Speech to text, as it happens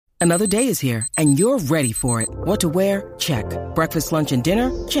Another day is here, and you're ready for it. What to wear? Check. Breakfast, lunch, and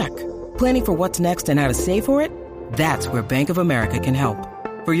dinner? Check. Planning for what's next and how to save for it? That's where Bank of America can help.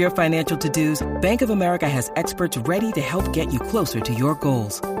 For your financial to-dos, Bank of America has experts ready to help get you closer to your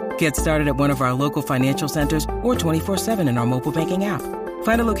goals. Get started at one of our local financial centers or 24/7 in our mobile banking app.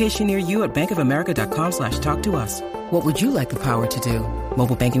 Find a location near you at bankofamerica.com/talktous. What would you like the power to do?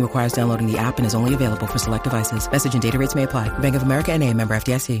 Mobile banking requires downloading the app and is only available for select devices. Message and data rates may apply. Bank of America N.A., member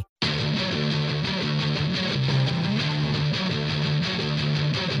FDIC.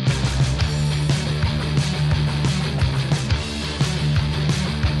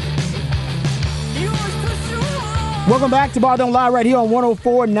 Welcome back to Ball Don't Lie right here on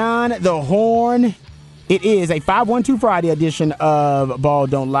 104.9 The Horn. It is a 512 Friday edition of Ball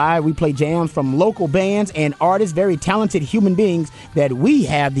Don't Lie. We play jams from local bands and artists, very talented human beings that we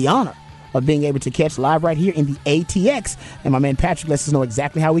have the honor of being able to catch live right here in the ATX. And my man Patrick lets us know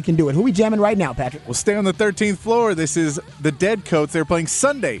exactly how we can do it. Who we jamming right now, Patrick? We'll stay on the 13th floor. This is the Dead Coats. They're playing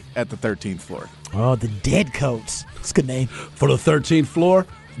Sunday at the 13th floor. Oh, the Dead Coats. That's a good name. For the 13th floor?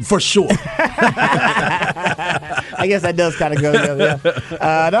 For sure. I guess that does kind of go together,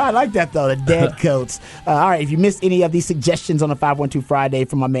 yeah. No, I like that, though, the Dead Coats. All right, if you missed any of these suggestions on a 512 Friday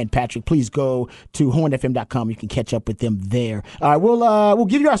from my man Patrick, please go to hornfm.com. You can catch up with them there. All right, we'll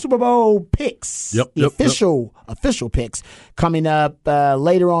give you our Super Bowl picks. Official picks coming up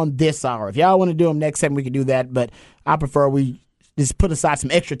later on this hour. If y'all want to do them next segment, we can do that, but I prefer we just put aside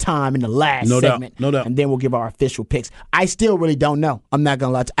some extra time in the last segment. No doubt. And then we'll give our official picks. I still really don't know. I'm not going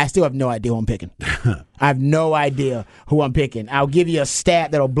to lie to you. I still have no idea who I'm picking. I have no idea who I'm picking. I'll give you a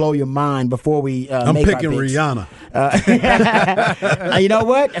stat that'll blow your mind before we make our picks. I'm picking Rihanna. You know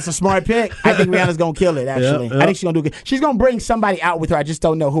what? That's a smart pick. I think Rihanna's going to kill it, actually. Yeah. I think she's going to do good. She's going to bring somebody out with her. I just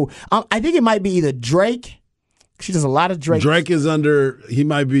don't know who. I think it might be either Drake. She does a lot of Drake. Drake is he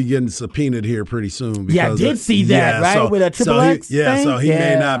might be getting subpoenaed here pretty soon. Yeah, I did see that, right? With a Triple X thing? So he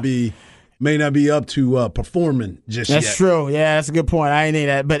may not be up to performing just yet. That's true. Yeah, that's a good point. I ain't need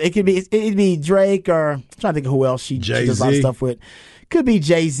that. But it'd be Drake or I'm trying to think of who else she does a lot of stuff with. Could be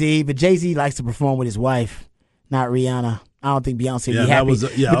Jay-Z, but Jay-Z likes to perform with his wife, not Rihanna. I don't think Beyonce would be happy. I was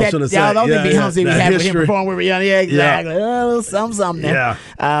going to say. I don't think Beyonce would be happy with him performing with Rihanna. Yeah, exactly. Yeah. Something there.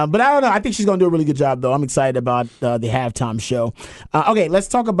 Yeah. But I don't know. I think she's going to do a really good job, though. I'm excited about the halftime show. Okay, let's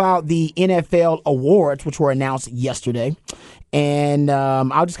talk about the NFL awards, which were announced yesterday. And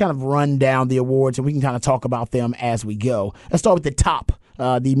I'll just kind of run down the awards, and we can kind of talk about them as we go. Let's start with the top.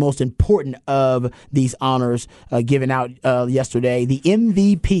 The most important of these honors given out yesterday. The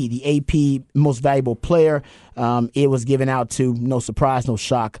MVP, the AP Most Valuable Player, it was given out to, no surprise, no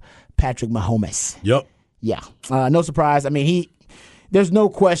shock, Patrick Mahomes. Yep. Yeah. No surprise. I mean, there's no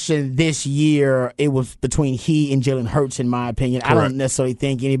question this year it was between he and Jalen Hurts, in my opinion. Correct. I don't necessarily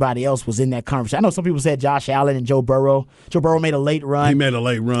think anybody else was in that conversation. I know some people said Josh Allen and Joe Burrow. Joe Burrow made a late run. He made a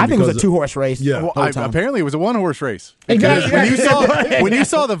late run. I think it was a two-horse race. Yeah. Well, apparently it was a one-horse race. Exactly. When you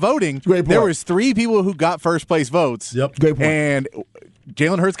saw the voting, there was 3 people who got first-place votes. Yep. Great point. And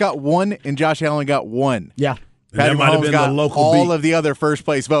Jalen Hurts got 1 and Josh Allen got 1. Yeah. Patrick might have Mahomes been got the local all beat. of the other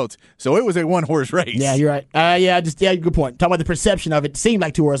first-place votes. So it was a one-horse race. Yeah, you're right. Good point. Talking about the perception of it, seemed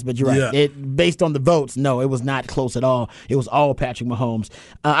like 2 horses, but you're right. Yeah. Based on the votes, no, it was not close at all. It was all Patrick Mahomes.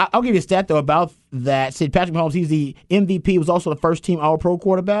 I'll give you a stat, though, about that. Said Patrick Mahomes, he's the MVP, was also the first-team All-Pro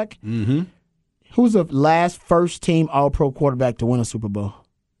quarterback. Mm-hmm. Who's the last first-team All-Pro quarterback to win a Super Bowl?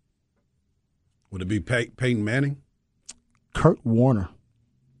 Would it be Peyton Manning? Kurt Warner.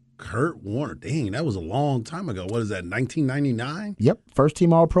 Kurt Warner. Dang, that was a long time ago. What is that, 1999? Yep.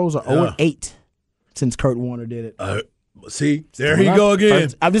 First-team All-Pros are 0-8 since Kurt Warner did it. See, there you go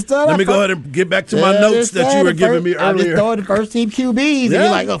again. I'm just Let me go ahead and get back to my notes that you were giving me earlier. I'm just throwing the first-team QBs. And you're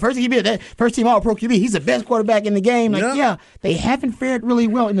like, first-team QB, that first-team All-Pro QB, he's the best quarterback in the game. Like, they haven't fared really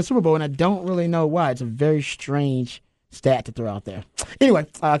well in the Super Bowl, and I don't really know why. It's a very strange stat to throw out there. Anyway,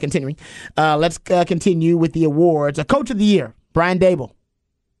 continuing. Let's continue with the awards. Coach of the Year, Brian Daboll.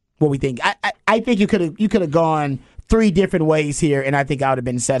 What we think? I think you could have gone 3 different ways here, and I think I would have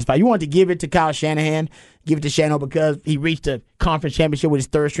been satisfied. You wanted to give it to Kyle Shanahan, give it to Shanahan because he reached a conference championship with his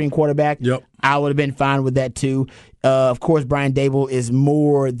third-string quarterback. Yep. I would have been fine with that too. Of course, Brian Daboll is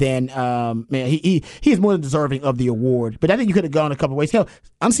more than he is more than deserving of the award. But I think you could have gone a couple ways. Hell,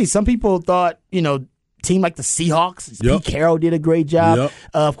 honestly, some people thought team like the Seahawks, Pete Carroll did a great job. Yep.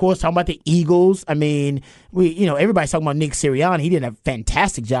 Of course, talking about the Eagles. I mean, everybody's talking about Nick Sirianni. He did a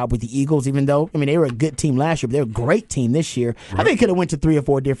fantastic job with the Eagles, even though, they were a good team last year, but they're a great team this year. Right. I think it could have went to 3 or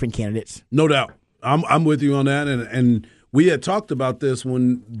 4 different candidates. No doubt. I'm with you on that. And we had talked about this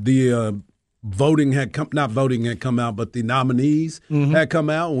when the voting had come out, but the nominees had come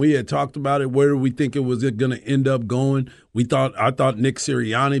out, and we had talked about it. Where we think it was going to end up going. I thought Nick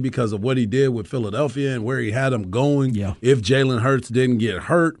Sirianni, because of what he did with Philadelphia and where he had them going. Yeah. If Jalen Hurts didn't get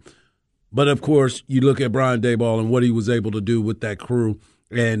hurt, but of course you look at Brian Daboll and what he was able to do with that crew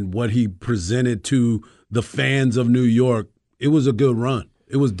and what he presented to the fans of New York. It was a good run.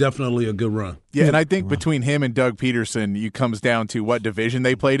 It was definitely a good run. Yeah, and I think between him and Doug Peterson, it comes down to what division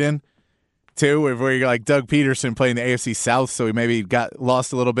they played in, too, where you're like Doug Peterson playing the AFC South, so he maybe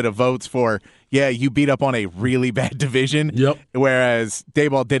lost a little bit of votes for, you beat up on a really bad division, whereas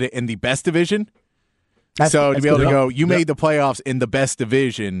Daboll did it in the best division. To be able to go, you made the playoffs in the best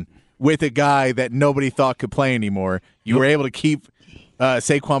division with a guy that nobody thought could play anymore. You were able to keep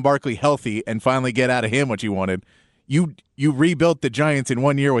Saquon Barkley healthy and finally get out of him what you wanted. You rebuilt the Giants in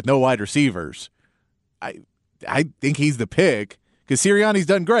 1 year with no wide receivers. I think he's the pick because Sirianni's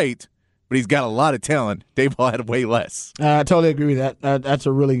done great, but he's got a lot of talent. Daboll had way less. I totally agree with that. That's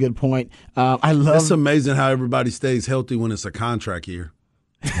a really good point. It's amazing how everybody stays healthy when it's a contract year.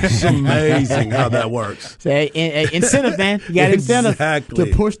 It's amazing how that works. Incentive, man. You got incentive to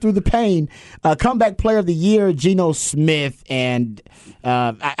push through the pain. Comeback player of the year, Geno Smith, and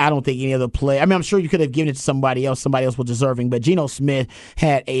I don't think any other player. I mean, I'm sure you could have given it to somebody else. Somebody else was deserving, but Geno Smith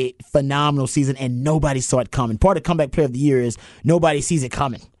had a phenomenal season, and nobody saw it coming. Part of comeback player of the year is nobody sees it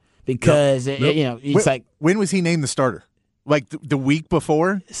coming because it's like, when was he named the starter? Like the week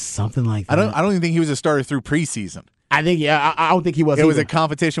before? Something like that. I don't even think he was a starter through preseason. I think, I don't think he was. It was a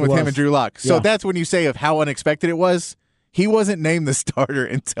competition with him and Drew Lock. So that's when you say of how unexpected it was. He wasn't named the starter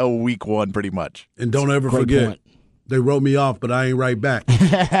until week 1, pretty much. And don't ever forget, they wrote me off, but I ain't right back.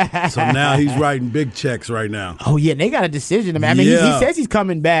 So now he's writing big checks right now. Oh, yeah, they got a decision to make. I mean, he says he's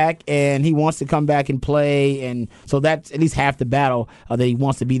coming back, and he wants to come back and play, and so that's at least half the battle that he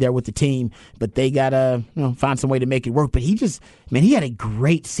wants to be there with the team. But they got to find some way to make it work. But he had a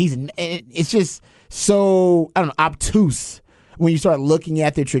great season. It's just so, obtuse when you start looking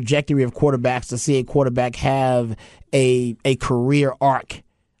at the trajectory of quarterbacks to see a quarterback have a career arc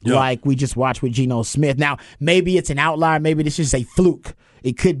like we just watched with Geno Smith. Now, maybe it's an outlier. Maybe it's just a fluke.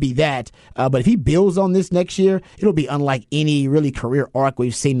 It could be that. But if he builds on this next year, it'll be unlike any really career arc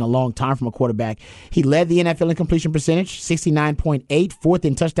we've seen in a long time from a quarterback. He led the NFL in completion percentage, 69.8, fourth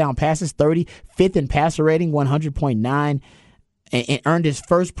in touchdown passes, 30, fifth in passer rating, 100.9, and earned his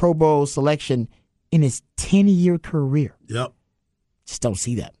first Pro Bowl selection in his 10-year career. Yep. Just don't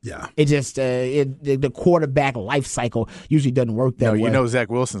see that. Yeah. It just the quarterback life cycle usually doesn't work that way. You know Zach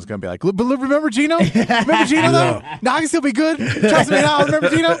Wilson's going to be like, but remember Geno? Remember Geno, though? No, I can still be good. Trust me now. Remember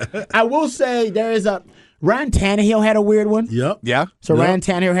Geno? I will say there is Ryan Tannehill had a weird one. Yep. Yeah. So Ryan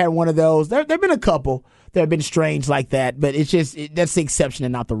Tannehill had one of those. There have been a couple that have been strange like that, but it's just that's the exception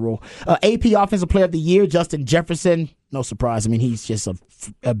and not the rule. AP Offensive Player of the Year, Justin Jefferson. No surprise. I mean, he's just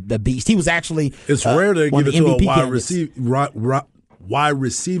a beast. He was actually it's rare to give it to MVP a wide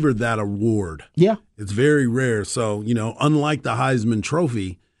receiver that award. Yeah. It's very rare. So, unlike the Heisman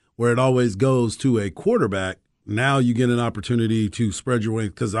Trophy, where it always goes to a quarterback, now you get an opportunity to spread your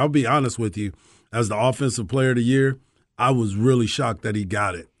wings. Because I'll be honest with you, as the Offensive Player of the Year, I was really shocked that he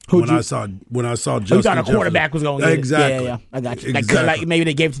got it. When I saw Justin you thought a quarterback was going to get exactly. it. Yeah. I got you. Exactly. Like maybe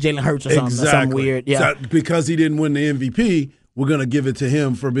they gave it to Jalen Hurts or something, something weird. Yeah. So because he didn't win the MVP, we're going to give it to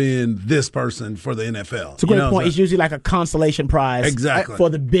him for being this person for the NFL. It's a great point. It's usually like a consolation prize for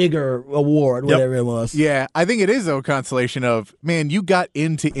the bigger award, whatever it was. Yeah, I think it is, though, a consolation of, man, you got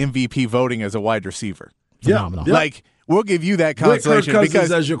into MVP voting as a wide receiver. Phenomenal. Yeah. Like, we'll give you that consolation. Kirk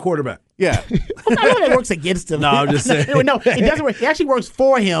Cousins as your quarterback. Yeah. I know that works against him. No, I'm just saying. No, it doesn't work. It actually works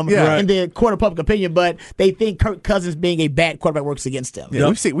for him in the court of public opinion, but they think Kirk Cousins being a bad quarterback works against him.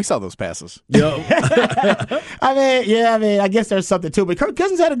 Yeah, we saw those passes. Yep. I mean, I guess there's something to it. But Kirk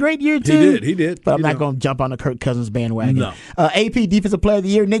Cousins had a great year, too. He did. But I'm not going to jump on the Kirk Cousins bandwagon. No. AP Defensive Player of the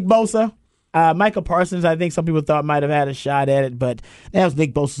Year, Nick Bosa. Micah Parsons, I think some people thought might have had a shot at it, but that was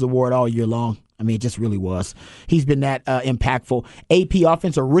Nick Bosa's award all year long. I mean, it just really was. He's been that impactful. AP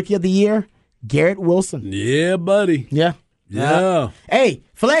Offensive Rookie of the Year, Garrett Wilson. Yeah, buddy. Yeah. Hey,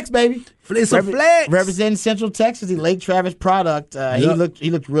 flex, baby. It's a flex. Representing Central Texas, the Lake Travis product. He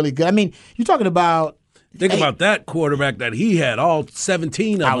looked really good. I mean, you're talking about. Think about that quarterback that he had, all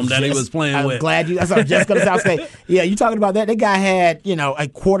 17 of them that he was playing with. I'm glad you. That's what I was just going to say. Yeah, you're talking about that. That guy had, a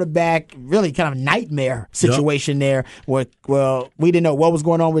quarterback, really kind of nightmare situation there where, we didn't know what was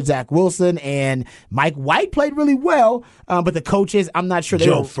going on with Zach Wilson, and Mike White played really well, but the coaches, I'm not sure.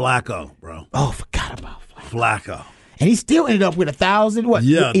 Joe Flacco, bro. Oh, forgot about Flacco. And he still ended up with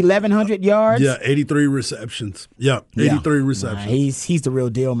 1,100 yards? Yeah, 83 receptions. Yeah, 83 receptions. He's the real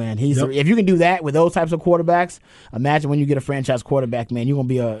deal, man. If you can do that with those types of quarterbacks, imagine when you get a franchise quarterback, man, you're going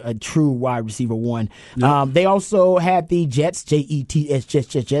to be a true wide receiver one. Yep. They also had the Jets, Jets,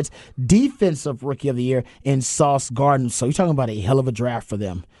 Jets, Defensive Rookie of the Year in Sauce Gardner. So you're talking about a hell of a draft for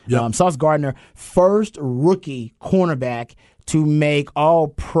them. Yep. Sauce Gardner, first rookie cornerback to make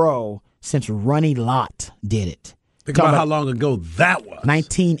All-Pro since Ronnie Lott did it. Think about how long ago that was.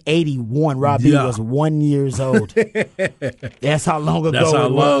 1981. Robbie was 1 year old. That's how long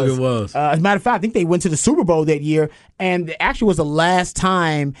ago it was. As a matter of fact, I think they went to the Super Bowl that year, and it actually was the last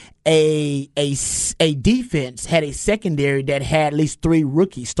time a defense had a secondary that had at least 3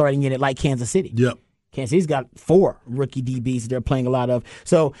 rookies starting in it, like Kansas City. Yep. Kansas City's got 4 rookie DBs they're playing a lot of.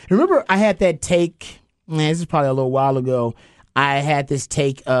 So remember, I had that take. This is probably a little while ago. I had this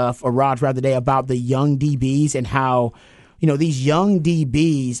take for Raj the day about the young DBs and how, these young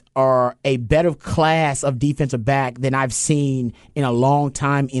DBs are a better class of defensive back than I've seen in a long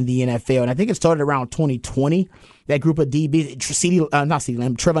time in the NFL. And I think it started around 2020, that group of DBs.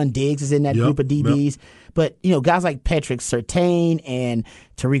 Trevon Diggs is in that group of DBs. Yep. But, guys like Patrick Surtain and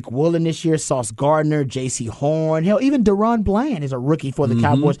Tariq Woolen this year, Sauce Gardner, J.C. Horn, hell, even Deron Bland is a rookie for the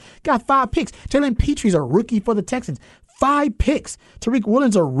Cowboys. Got 5 picks. Jalen Petre's a rookie for the Texans. 5 picks. Tariq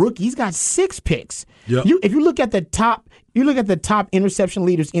Woolen's a rookie. He's got 6 picks. Yep. If you look at the top interception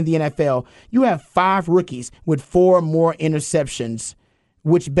leaders in the NFL, you have 5 rookies with 4 more interceptions,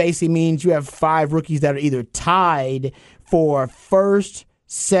 which basically means you have 5 rookies that are either tied for first,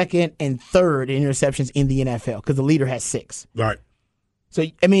 second, and third interceptions in the NFL because the leader has 6. Right. So,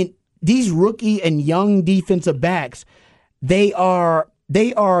 these rookie and young defensive backs, they are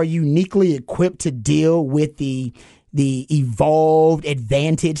uniquely equipped to deal with the evolved,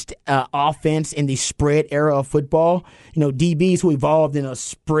 advantaged offense in the spread era of football. DBs who evolved in a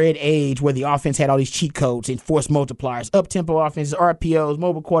spread age where the offense had all these cheat codes and force multipliers, up-tempo offenses, RPOs,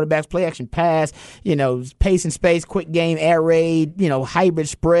 mobile quarterbacks, play-action pass, pace and space, quick game, air raid, hybrid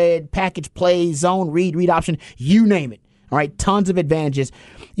spread, package plays, zone read option, you name it. All right, tons of advantages.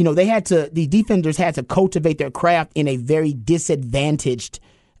 The defenders had to cultivate their craft in a very disadvantaged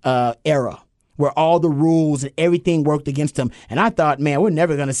era, where all the rules and everything worked against them. And I thought, man, we're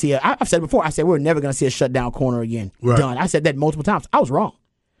never going to see I've said before, we're never going to see a shutdown corner again. Right. Done. I said that multiple times. I was wrong.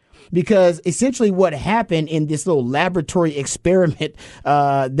 Because essentially what happened in this little laboratory experiment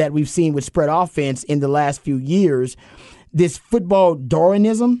that we've seen with spread offense in the last few years, this football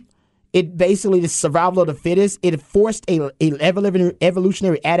Darwinism, it basically, the survival of the fittest, it forced a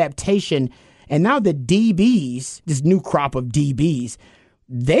evolutionary adaptation. And now the DBs, this new crop of DBs,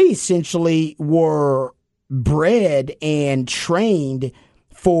 they essentially were bred and trained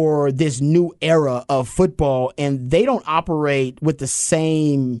for this new era of football, and they don't operate with the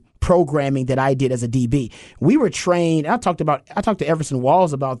same programming that I did as a DB. We were trained, I talked to Everson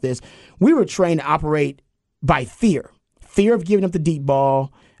Walls about this, we were trained to operate by fear of giving up the deep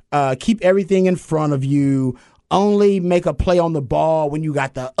ball, keep everything in front of you, only make a play on the ball when you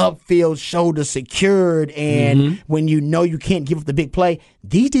got the upfield shoulder secured and when you can't give up the big play.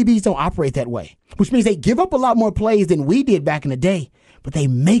 These DBs don't operate that way, which means they give up a lot more plays than we did back in the day, but they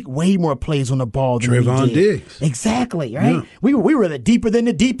make way more plays on the ball than Trevon we did. Diggs. Exactly, right? Yeah. We were the deeper than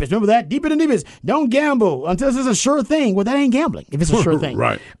the deepest. Remember that? Deeper than the deepest. Don't gamble until this is a sure thing. Well, that ain't gambling if it's a sure thing.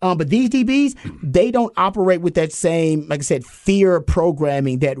 Right. But these DBs, they don't operate with that same, like I said, fear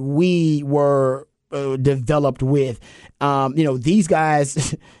programming that we were developed with. These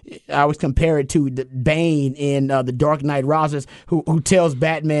guys, I always compare it to Bane in The Dark Knight Rises, who tells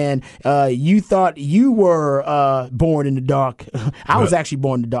Batman, you thought you were born in the dark. I was actually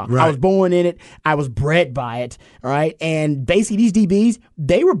born in the dark. Right. I was born in it. I was bred by it. All right. And basically these DBs,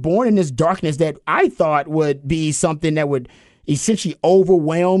 they were born in this darkness that I thought would be something that would essentially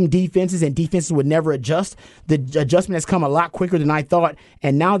overwhelm defenses, and defenses would never adjust. The adjustment has come a lot quicker than I thought.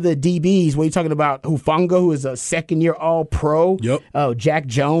 And now the DBs, what are you talking about? Hufanga, who is a second-year All-Pro. Yep. Jack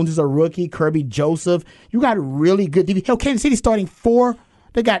Jones is a rookie. Kirby Joseph. You got really good DBs. Hell, Kansas City starting 4.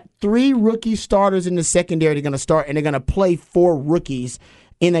 They got 3 rookie starters in the secondary they're going to start, and they're going to play 4 rookies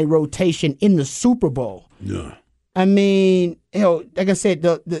in a rotation in the Super Bowl. Yeah. I mean, like I said,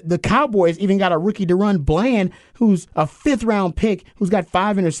 the Cowboys even got a rookie, Deron Bland, who's a 5th-round pick, who's got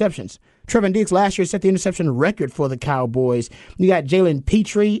 5 interceptions. Trevon Diggs last year set the interception record for the Cowboys. You got Jalen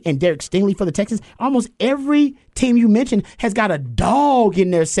Petre and Derek Stingley for the Texans. Almost every team you mentioned has got a dog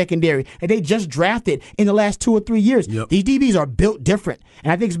in their secondary that they just drafted in the last 2 or 3 years. Yep. These DBs are built different.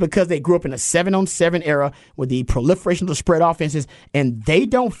 And I think it's because they grew up in a 7-on-7 era with the proliferation of the spread offenses, and they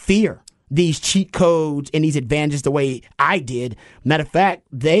don't fear these cheat codes and these advantages the way I did. Matter of fact,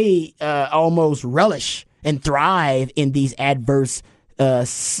 they almost relish and thrive in these adverse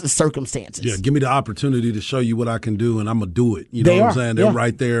circumstances. Yeah, give me the opportunity to show you what I can do, and I'm going to do it. You know what I'm saying? They're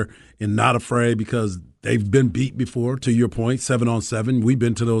right there and not afraid because they've been beat before, to your point, 7-on-7. We've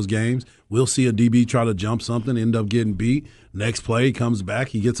been to those games. We'll see a DB try to jump something, end up getting beat. Next play, he comes back,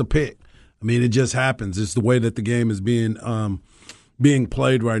 he gets a pick. I mean, it just happens. It's the way that the game is being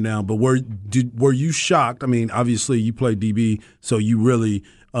played right now. But were you shocked? I mean, obviously you play DB, so you really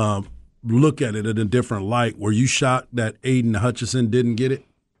look at it in a different light. Were you shocked that Aiden Hutchinson didn't get it?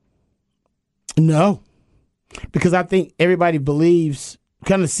 No, because I think everybody believes,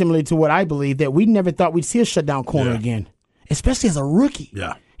 kind of similar to what I believe, that we never thought we'd see a shutdown corner again, especially as a rookie.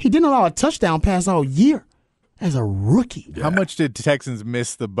 Yeah. He didn't allow a touchdown pass all year as a rookie. How much did Texans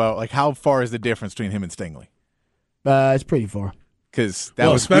miss the boat? Like, how far is the difference between him and Stingley? It's pretty far. Because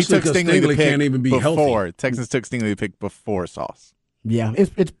especially because Stingley can't even be healthy. Texans took Stingley to pick before Sauce. Yeah,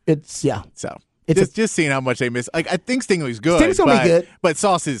 it's yeah. So just seeing how much they miss. Like, I think Stingley's good. Stingley's gonna be good, but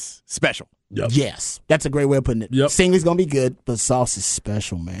Sauce is special. Yep. Yes, that's a great way of putting it. Yep. Stingley's gonna be good, but Sauce is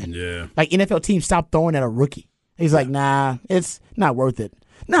special, man. Yeah. Like NFL teams stop throwing at a rookie. He's like, nah, it's not worth it.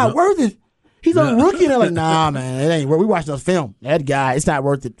 Not worth it. He's a rookie, and they're like, nah, man, it ain't worth. We watched those film. That guy, it's not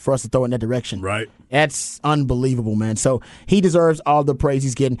worth it for us to throw in that direction. Right. That's unbelievable, man. So he deserves all the praise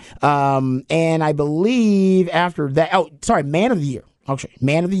he's getting. And I believe after that, man of the year. Okay,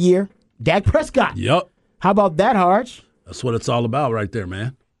 man of the year, Dak Prescott. Yep. How about that, Harge? That's what it's all about right there,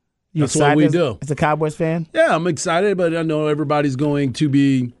 man. You That's what we do. As a Cowboys fan? Yeah, I'm excited, but I know everybody's going to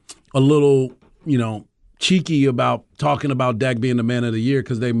be a little, cheeky about talking about Dak being the man of the year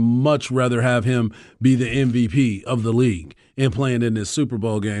because they much rather have him be the MVP of the league and playing in this Super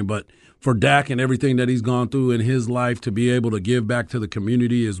Bowl game. But for Dak and everything that he's gone through in his life to be able to give back to the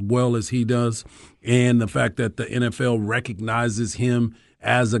community as well as he does, and the fact that the NFL recognizes him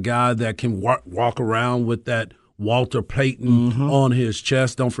as a guy that can walk around with that Walter Payton on his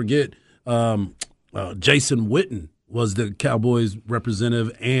chest. Don't forget, Jason Witten was the Cowboys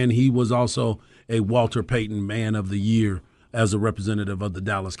representative, and he was also a Walter Payton Man of the Year as a representative of the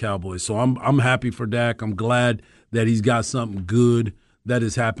Dallas Cowboys. So I'm happy for Dak. I'm glad that he's got something good that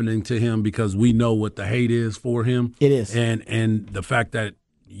is happening to him because we know what the hate is for him. It is. And the fact that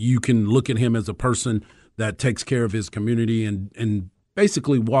you can look at him as a person that takes care of his community and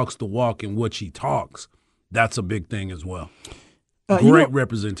basically walks the walk in which he talks, that's a big thing as well. Great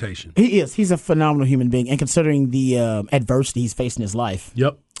representation. He is. He's a phenomenal human being. And considering the adversity he's faced in his life.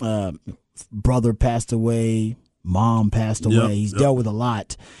 Yep. Brother passed away. Mom passed away. He's dealt with a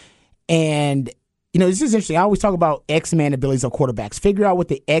lot. And, this is interesting. I always talk about X-man abilities of quarterbacks. Figure out what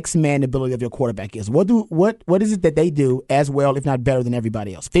the X-man ability of your quarterback is. What is it that they do as well, if not better than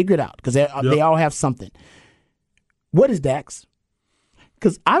everybody else? Figure it out because they all have something. What is Dak's?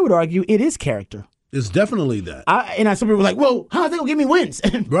 Because I would argue it is character. It's definitely that. Some people are like, well, how are they going to give me wins?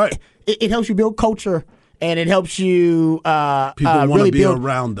 Right. It helps you build culture, and it helps you people want really to be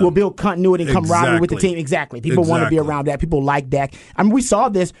around them. Will build continuity and camaraderie with the team. Exactly. People want to be around that. People like Dak. I mean, we saw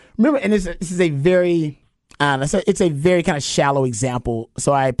this. Remember, and this is a very it's a very kind of shallow example,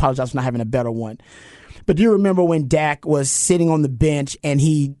 so I apologize for not having a better one. But do you remember when Dak was sitting on the bench and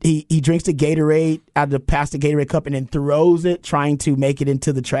he drinks the Gatorade out of the Gatorade cup and then throws it, trying to make it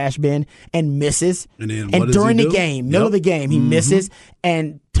into the trash bin and misses? And during the game, middle of the game, he misses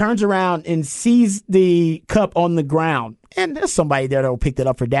and turns around and sees the cup on the ground. And there's somebody there that will pick that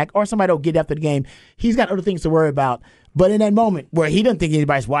up for Dak, or somebody will get after the game. He's got other things to worry about. But in that moment where he doesn't think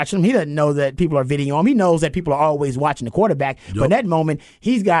anybody's watching him, he doesn't know that people are videoing him. He knows that people are always watching the quarterback. Yep. But in that moment,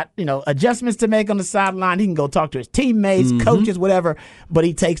 he's got adjustments to make on the sideline. He can go talk to his teammates, coaches, whatever. But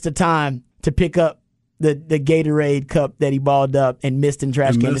he takes the time to pick up the Gatorade cup that he balled up and missed in the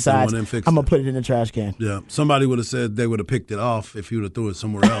trash can. Decides, I'm going to put it in the trash can. Yeah, somebody would have said they would have picked it off if he would have threw it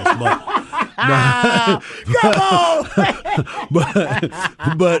somewhere else. Come on!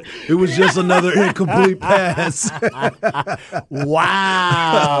 but it was just another incomplete pass.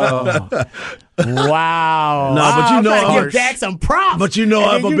 Wow. No, but I'm give Dak some props. But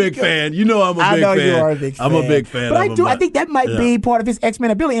I'm a big fan. I'm a big fan. I know you are a big fan. I'm a big fan. But I think that might be part of his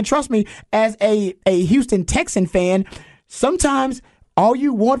X-Men ability. And trust me, as a Houston Texan fan, sometimes all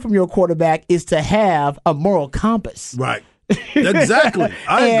you want from your quarterback is to have a moral compass. Right. Exactly.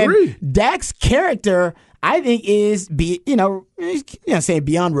 I agree. Dak's character, I think, is saying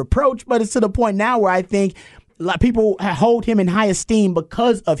beyond reproach, but it's to the point now where I think people hold him in high esteem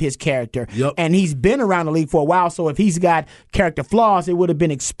because of his character. Yep. And he's been around the league for a while, so if he's got character flaws, it would have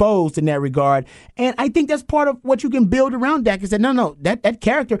been exposed in that regard. And I think that's part of what you can build around Dak is that, that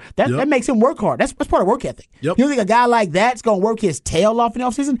character, that makes him work hard. That's part of work ethic. Yep. You think a guy like that's going to work his tail off in the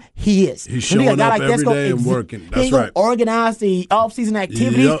offseason? He is. He's showing up every day and working. That's he's right. Going to organize the offseason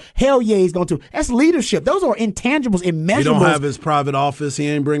activities. Yep. Hell yeah, he's going to. That's leadership. Those are intangibles, immeasurables. He don't have his private office. He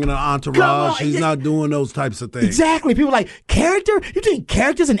ain't bringing an entourage. He's not doing those types of things. Exactly. People are like, character? You think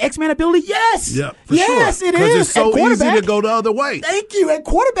character's an X-Man ability? Yes. Yeah, for yes, sure. it is. Because it's so easy to go the other way. Thank you. At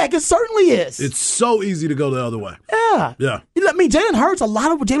quarterback, it certainly is. It's so easy to go the other way. Yeah. Yeah. I mean, Jalen Hurts, a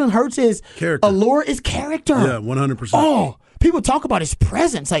lot of what Jalen Hurts is Character. allure is character. Yeah, 100%. Oh, people talk about his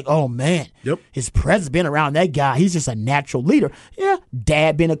presence. Like, oh, man. Yep. His presence being around that guy, he's just a natural leader. Yeah,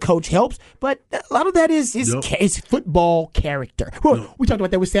 dad being a coach helps, but a lot of that is football character. Well, we talked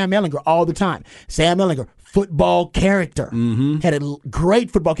about that with Sam Ehlinger all the time. Sam Ehlinger, football character. Had a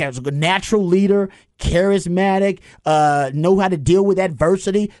great football character. A natural leader, charismatic, know how to deal with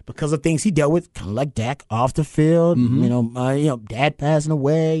adversity because of things he dealt with, kind of like Dak off the field. Dad passing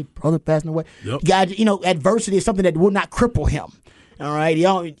away, brother passing away. Yep. God, adversity is something that will not cripple him. All right,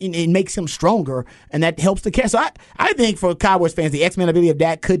 it makes him stronger, and that helps the cast. So I think for Cowboys fans, the X-Men ability of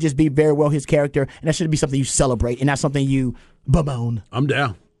Dak could just be very well his character, and that should be something you celebrate and not something you bemoan. I'm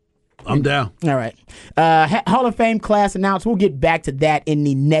down. All right. Hall of Fame class announced. We'll get back to that in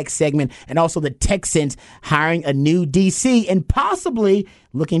the next segment. And also the Texans hiring a new DC and possibly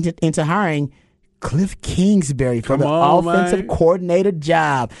looking into hiring Cliff Kingsbury for the offensive coordinator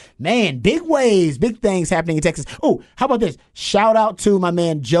job. Man, big ways, big things happening in Texas. Oh, how about this? Shout out to my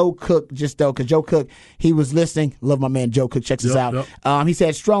man Joe Cook, because Joe Cook, he was listening. Love my man Joe Cook. Checks us out. Yep. He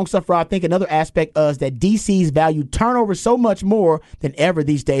said, strong stuff, Rob. I think another aspect is that DC's value turnover so much more than ever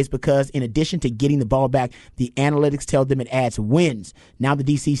these days because in addition to getting the ball back, the analytics tell them it adds wins. Now the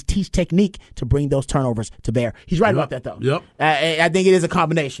DCs teach technique to bring those turnovers to bear. He's right about that, though. Yep. I think it is a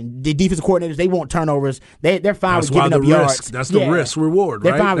combination. The defensive coordinators, they want turnovers. They're fine with giving up yards. That's the risk reward,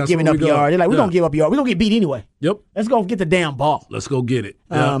 right? They're fine with giving up yards. They're like, we're going to give up yards. We're going to get beat anyway. Yep. Let's go get the damn ball. Let's go get it.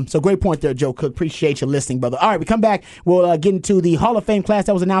 So great point there, Joe Cook. Appreciate you listening, brother. All right, we come back. We'll get into the Hall of Fame class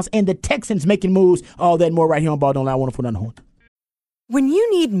that was announced and the Texans making moves. All that and more right here on Ball Don't Lie. 104 on the Horn. When you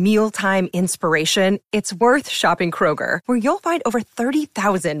need mealtime inspiration, it's worth shopping Kroger, where you'll find over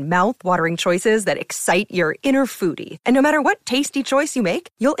 30,000 mouth-watering choices that excite your inner foodie. And no matter what tasty choice you make,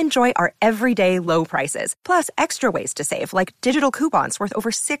 you'll enjoy our everyday low prices, plus extra ways to save, like digital coupons worth over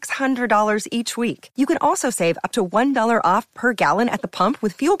 $600 each week. You can also save up to $1 off per gallon at the pump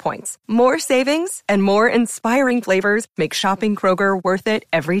with fuel points. More savings and more inspiring flavors make shopping Kroger worth it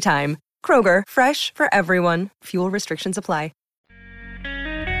every time. Kroger, fresh for everyone. Fuel restrictions apply.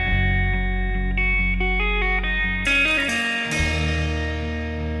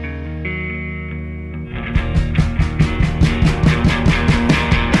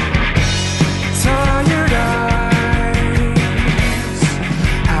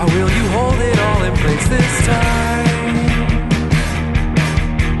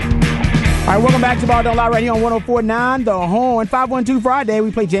 All right, welcome back to Ball Don't Lie right here on 104.9 The Horn. 512 Friday,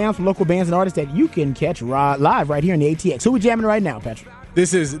 we play jams from local bands and artists that you can catch live right here in the ATX. Who we jamming right now, Patrick?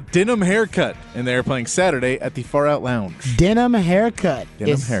 This is Denim Haircut, and they're playing Saturday at the Far Out Lounge. Denim Haircut.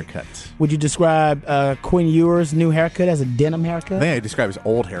 Haircut. Would you describe Quinn Ewer's new haircut as a denim haircut? I think I describe his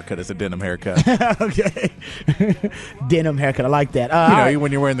old haircut as a denim haircut. Okay. Denim haircut. I like that.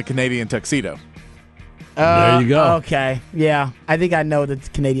 When you're wearing the Canadian tuxedo. There you go. Okay. Yeah. I think I know what the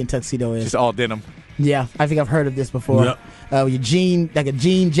Canadian tuxedo is. Just all denim. Yeah. I think I've heard of this before. Yep. Your jean, like a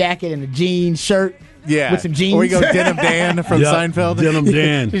jean jacket and a jean shirt. Yeah. With some jeans. Or we go Denim Dan from Seinfeld. Denim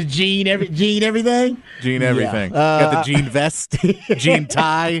Dan. Just jean everything. Jean everything. Yeah. Got the jean vest, jean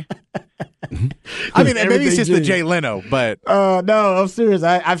tie. I mean, maybe it's just the Jay Leno, but no, I'm serious.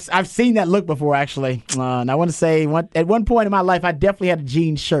 I've seen that look before, actually. And I want to say, at one point in my life, I definitely had a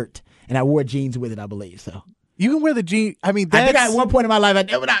jean shirt, and I wore jeans with it, I believe. So you can wear the jean. I mean, I think at one point in my life,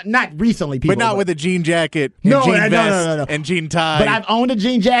 not recently, people, but not with a jean jacket, and no, jean no, vest, and jean tie. But I've owned a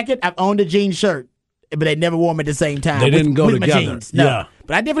jean jacket. I've owned a jean shirt. But they never wore them at the same time. They didn't go with together. My jeans. No. Yeah.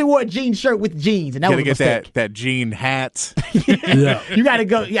 But I definitely wore a jean shirt with jeans, and that was a mistake. that jean hat. Yeah. You got to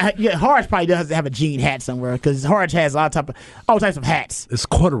go. Yeah, Harge probably does have a jean hat somewhere because Harge has all types of hats. It's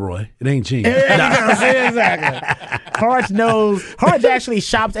corduroy. It ain't jeans. Exactly. Harge actually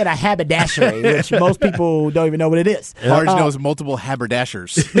shops at a haberdashery, which most people don't even know what it is. Harge knows multiple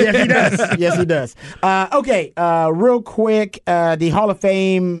haberdashers. Yes, he does. Yes, he does. Okay, real quick, the Hall of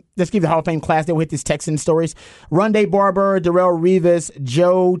Fame. Let's give the Hall of Fame class. Then we'll hit these Texan stories. Rondé Barber, Darrelle Revis,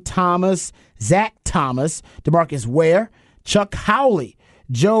 Joe Thomas, Zach Thomas, DeMarcus Ware, Chuck Howley,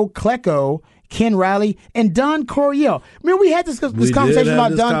 Joe Klecko, Ken Riley, and Don Coryell. Remember we had this conversation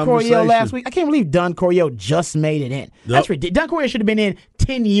about Don Coryell last week? I can't believe Don Coryell just made it in. Yep. That's ridiculous. Don Coryell should have been in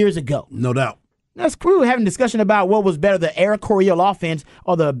 10 years ago. No doubt. That's cool. We're having a discussion about what was better, the Eric Coryell offense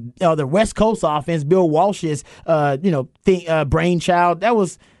or the West Coast offense, Bill Walsh's brainchild. That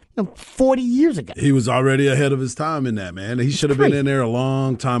was 40 years ago. He was already ahead of his time in that, man. He should have been in there a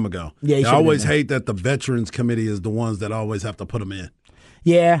long time ago. Yeah, I always hate that the Veterans Committee is the ones that always have to put him in.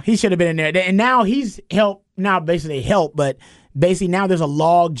 Yeah, he should have been in there. And now he's helped, but basically now there's a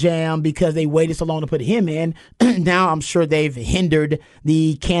log jam because they waited so long to put him in. Now I'm sure they've hindered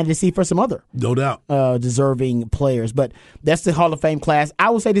the candidacy for some other no doubt deserving players. But that's the Hall of Fame class. I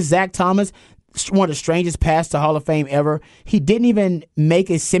would say this Zach Thomas, one of the strangest paths to Hall of Fame ever. He didn't even make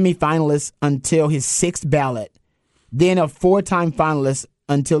a semifinalist until his 6th ballot, then a 4-time finalist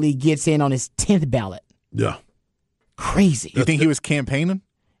until he gets in on his 10th ballot. Yeah. Crazy. You think he was campaigning?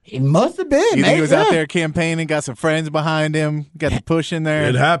 He must have been. You think he was out there campaigning, got some friends behind him, got the push in there?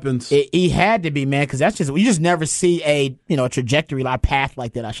 It happens. He had to be, man, because you just never see a trajectory, a path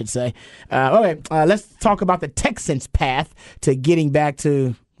like that, I should say. Okay, let's talk about the Texans' path to getting back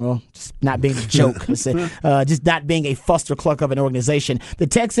to. Well, just not being a joke, just not being a fuster-cluck of an organization. The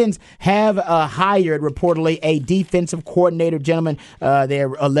Texans have hired, reportedly, a defensive coordinator. Gentlemen, they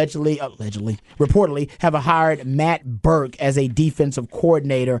reportedly have hired Matt Burke as a defensive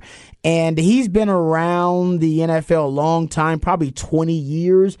coordinator. And he's been around the NFL a long time, probably 20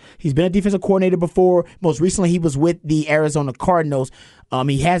 years. He's been a defensive coordinator before. Most recently, he was with the Arizona Cardinals.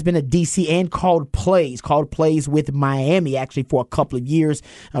 He has been a DC and called plays with Miami actually for a couple of years.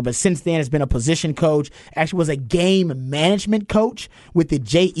 But since then has been a position coach. Actually was a game management coach with the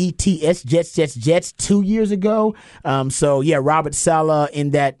Jets 2 years ago. Robert Saleh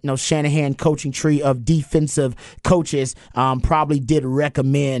in that Shanahan coaching tree of defensive coaches probably did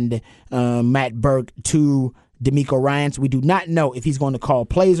recommend Matt Burke to DeMeco Ryans. We do not know if he's going to call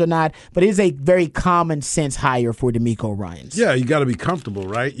plays or not, but it is a very common sense hire for DeMeco Ryans. Yeah, you got to be comfortable,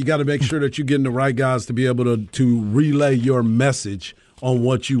 right? You got to make sure that you're getting the right guys to be able to relay your message on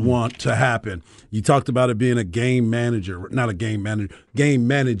what you want to happen. You talked about it being a game manager, not a game manager, game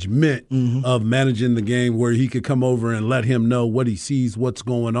management of managing the game where he could come over and let him know what he sees, what's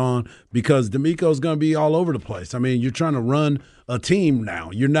going on, because DeMeco's going to be all over the place. I mean, you're trying to run a team now.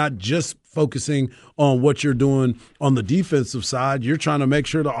 You're not just focusing on what you're doing on the defensive side. You're trying to make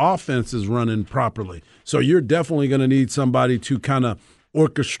sure the offense is running properly. So you're definitely going to need somebody to kind of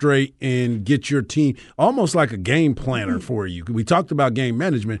orchestrate and get your team almost like a game planner for you. We talked about game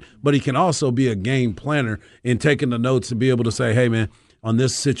management, but he can also be a game planner in taking the notes and be able to say, hey, man, on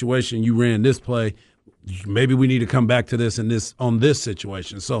this situation, you ran this play. Maybe we need to come back to this and this on this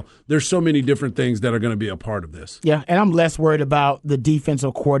situation. So there's so many different things that are going to be a part of this. Yeah, and I'm less worried about the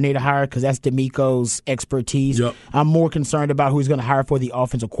defensive coordinator hire because that's DeMeco's expertise. Yep. I'm more concerned about who he's going to hire for the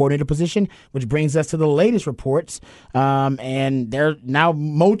offensive coordinator position, which brings us to the latest reports. And there are now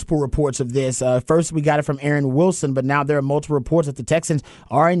multiple reports of this. First, we got it from Aaron Wilson, but now there are multiple reports that the Texans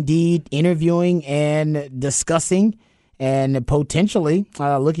are indeed interviewing and discussing and potentially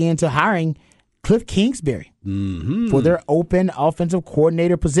looking into hiring Cliff Kingsbury for their open offensive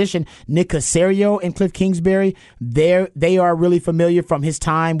coordinator position. Nick Caserio and Cliff Kingsbury, they are really familiar from his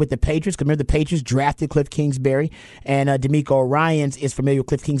time with the Patriots. Remember, the Patriots drafted Cliff Kingsbury, and DeMeco Ryans is familiar with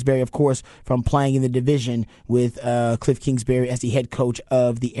Cliff Kingsbury, of course, from playing in the division with Cliff Kingsbury as the head coach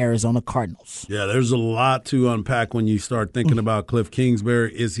of the Arizona Cardinals. Yeah, there's a lot to unpack when you start thinking about Cliff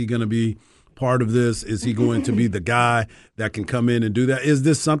Kingsbury. Is he going to be part of this? Is he going to be the guy that can come in and do that? Is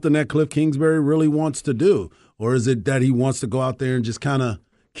this something that Cliff Kingsbury really wants to do? Or is it that he wants to go out there and just kind of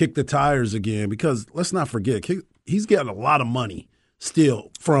kick the tires again? Because let's not forget, he's getting a lot of money still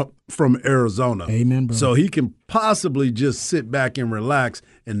from Arizona. Amen, bro. So he can possibly just sit back and relax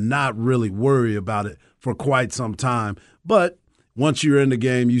and not really worry about it for quite some time. But once you're in the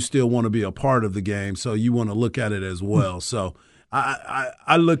game, you still want to be a part of the game. So you want to look at it as well. So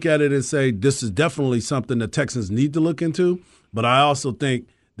I look at it and say this is definitely something the Texans need to look into, but I also think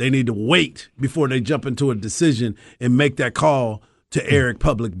they need to wait before they jump into a decision and make that call to Eric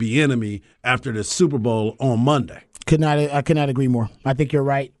Public Bieniemy after the Super Bowl on Monday. I could not agree more. I think you're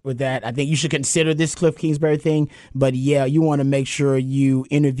right with that. I think you should consider this Cliff Kingsbury thing, but yeah, you want to make sure you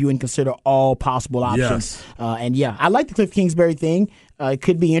interview and consider all possible options. Yes. I like the Cliff Kingsbury thing. It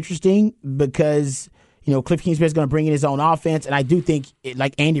could be interesting because Cliff Kingsbury's going to bring in his own offense, and I do think,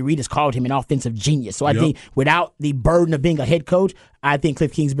 like Andy Reid has called him, an offensive genius. So I think without the burden of being a head coach, I think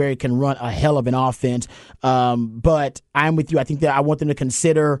Cliff Kingsbury can run a hell of an offense. But I'm with you. I think that I want them to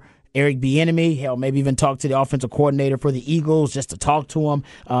consider Eric Bieniemy, hell, maybe even talk to the offensive coordinator for the Eagles just to talk to him,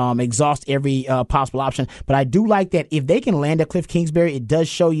 exhaust every possible option. But I do like that if they can land at Cliff Kingsbury, it does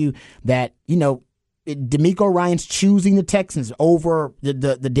show you that, DeMeco Ryans choosing the Texans over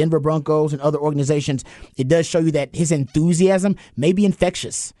the Denver Broncos and other organizations, it does show you that his enthusiasm may be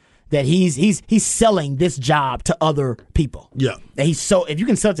infectious. That he's selling this job to other people. Yeah. That if you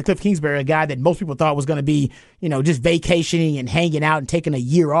can sell it to Cliff Kingsbury, a guy that most people thought was going to be, just vacationing and hanging out and taking a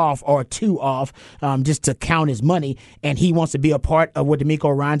year off or two off just to count his money, and he wants to be a part of what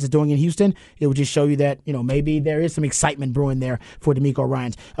DeMeco Ryans is doing in Houston, it would just show you that, maybe there is some excitement brewing there for DeMeco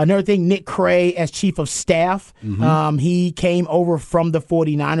Ryans. Another thing, Nick Cray as chief of staff. He came over from the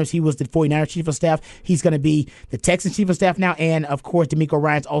 49ers. He was the 49ers chief of staff. He's going to be the Texans chief of staff now, and, of course, DeMeco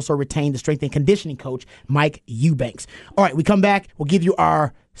Ryans also retained the strength and conditioning coach, Mike Eubanks. All right, we come back. We'll give you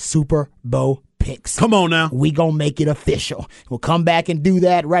our Super Bowl picks. Come on now. We gonna make it official. We'll come back and do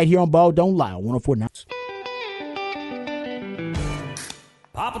that right here on Ball Don't Lie on 104.9.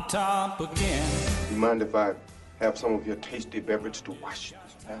 Papa Top again. You mind if I have some of your tasty beverage to wash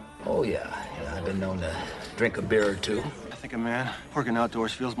this down? Oh, yeah. I've been known to drink a beer or two. I think a man working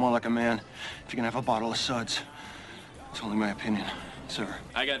outdoors feels more like a man if you can have a bottle of suds. It's only my opinion, sir.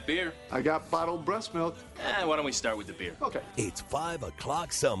 I got beer. I got bottled breast milk. Why don't we start with the beer? Okay. It's 5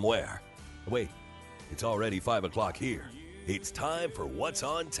 o'clock somewhere. Wait, it's already 5 o'clock here. It's time for What's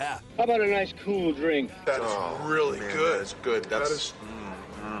on Tap. How about a nice cool drink? That is really good. That's good. That's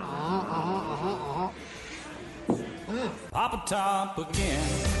Papa Top again.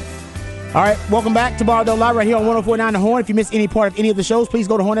 All right, welcome back to Ball Don't Lie right here on 104.9 The Horn. If you miss any part of any of the shows, please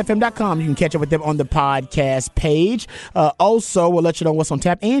go to hornfm.com. You can catch up with them on the podcast page. Also, we'll let you know what's on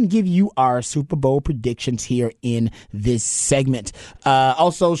tap and give you our Super Bowl predictions here in this segment.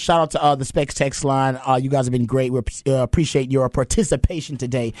 Also, shout out to the Specs text line. You guys have been great. We appreciate your participation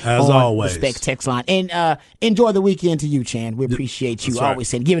today. As on always. The Specs text line. And enjoy the weekend to you, Chan. We appreciate you always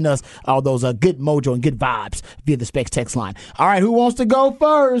saying, giving us all those good mojo and good vibes via the Specs text line. All right, who wants to go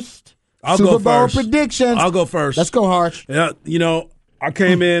first? I'll Super go Bowl first. predictions. I'll go first. Let's go, Harsh. Yeah, I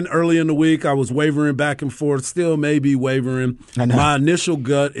came in early in the week. I was wavering back and forth, still maybe wavering. My initial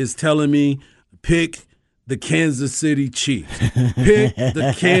gut is telling me pick the Kansas City Chiefs. Pick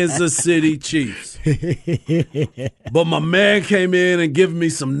the Kansas City Chiefs. But my man came in and gave me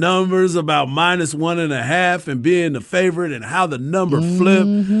some numbers about -1.5 and being the favorite and how the number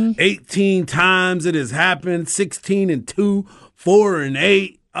flipped. 18 times it has happened, 16-2,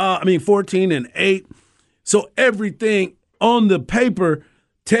 4-8. 14-8. So everything on the paper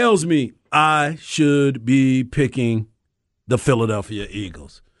tells me I should be picking the Philadelphia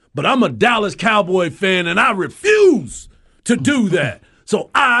Eagles. But I'm a Dallas Cowboy fan, and I refuse to do that. So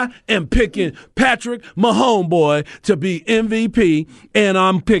I am picking Patrick Mahomes to be MVP, and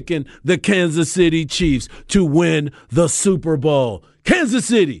I'm picking the Kansas City Chiefs to win the Super Bowl. Kansas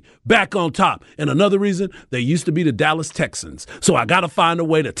City back on top. And another reason, they used to be the Dallas Texans. So I got to find a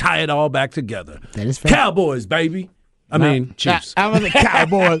way to tie it all back together. That is fair. Cowboys, baby. Chiefs. I'm a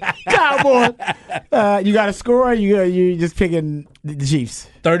Cowboys. Cowboys. You got a score? Or you just picking the Chiefs?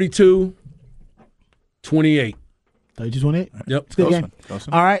 32-28. 32-28? Yep. It's a good game.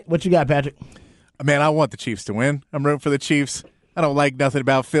 All right. What you got, Patrick? Man, I want the Chiefs to win. I'm rooting for the Chiefs. I don't like nothing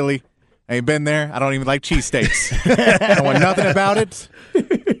about Philly. I ain't been there. I don't even like cheesesteaks. I don't want nothing about it.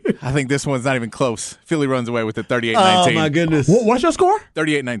 I think this one's not even close. Philly runs away with it 38-19. Oh, my goodness. What's your score?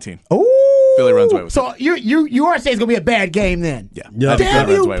 38-19. Oh, Philly runs away with it. So you are saying it's going to be a bad game then? Yeah. Damn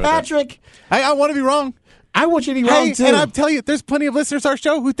you, Patrick. I want to be wrong. I want you to be wrong, too. And I'm telling you, there's plenty of listeners to our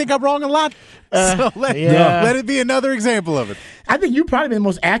show who think I'm wrong a lot. So let it be another example of it. I think you've probably been the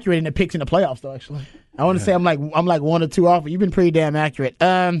most accurate in the picks in the playoffs, though, actually. I want to say I'm like 1 or 2 off, but you've been pretty damn accurate.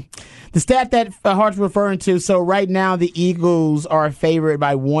 The stat that Hart's referring to, so right now the Eagles are favored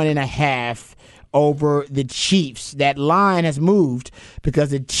by 1.5 over the Chiefs. That line has moved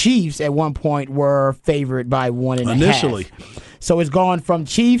because the Chiefs at one point were favored by 1.5. Initially. So it's gone from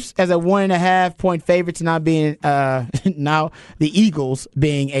Chiefs as a 1.5 point favorite to now being now the Eagles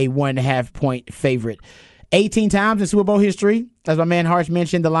being a 1.5 point favorite. 18 times in Super Bowl history, as my man Harsh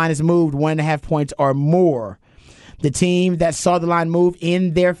mentioned, the line has moved 1.5 points or more. The team that saw the line move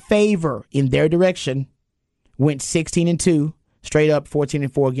in their favor, in their direction, went 16-2, straight up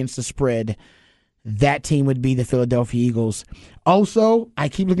 14-4 against the spread. That team would be the Philadelphia Eagles. Also, I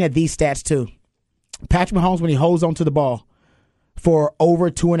keep looking at these stats too. Patrick Mahomes, when he holds onto the ball for over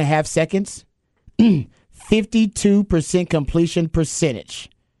 2.5 seconds, 52% completion percentage.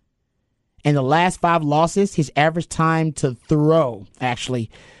 In the last 5 losses, his average time to throw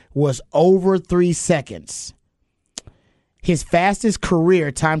actually was over 3 seconds. His fastest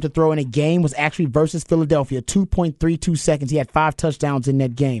career time to throw in a game was actually versus Philadelphia, 2.32 seconds. He had 5 touchdowns in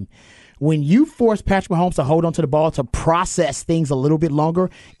that game. When you force Patrick Mahomes to hold onto the ball to process things a little bit longer,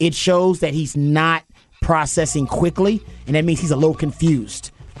 it shows that he's not processing quickly, and that means he's a little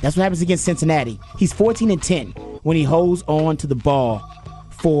confused. That's what happens against Cincinnati. He's 14-10 when he holds on to the ball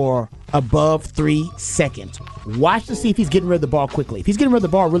for above 3 seconds. Watch to see if he's getting rid of the ball quickly. If he's getting rid of the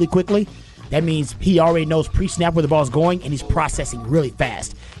ball really quickly, that means he already knows pre-snap where the ball's going, and he's processing really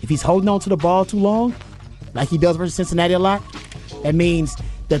fast. If he's holding on to the ball too long, like he does versus Cincinnati a lot, that means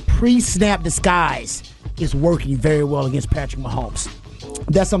the pre-snap disguise is working very well against Patrick Mahomes.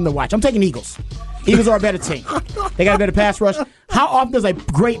 That's something to watch. I'm taking Eagles. Eagles are a better team. They got a better pass rush. How often does a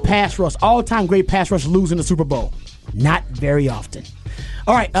great pass rush, all-time great pass rush, lose in the Super Bowl? Not very often.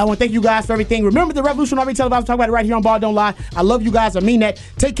 All right, I want to thank you guys for everything. Remember the Revolution Army televised. Talk about it right here on Ball Don't Lie. I love you guys. I mean that.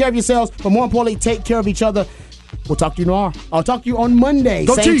 Take care of yourselves, but more importantly, take care of each other. We'll talk to you tomorrow. I'll talk to you on Monday.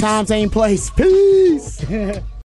 Go same Chiefs. time, same place. Peace.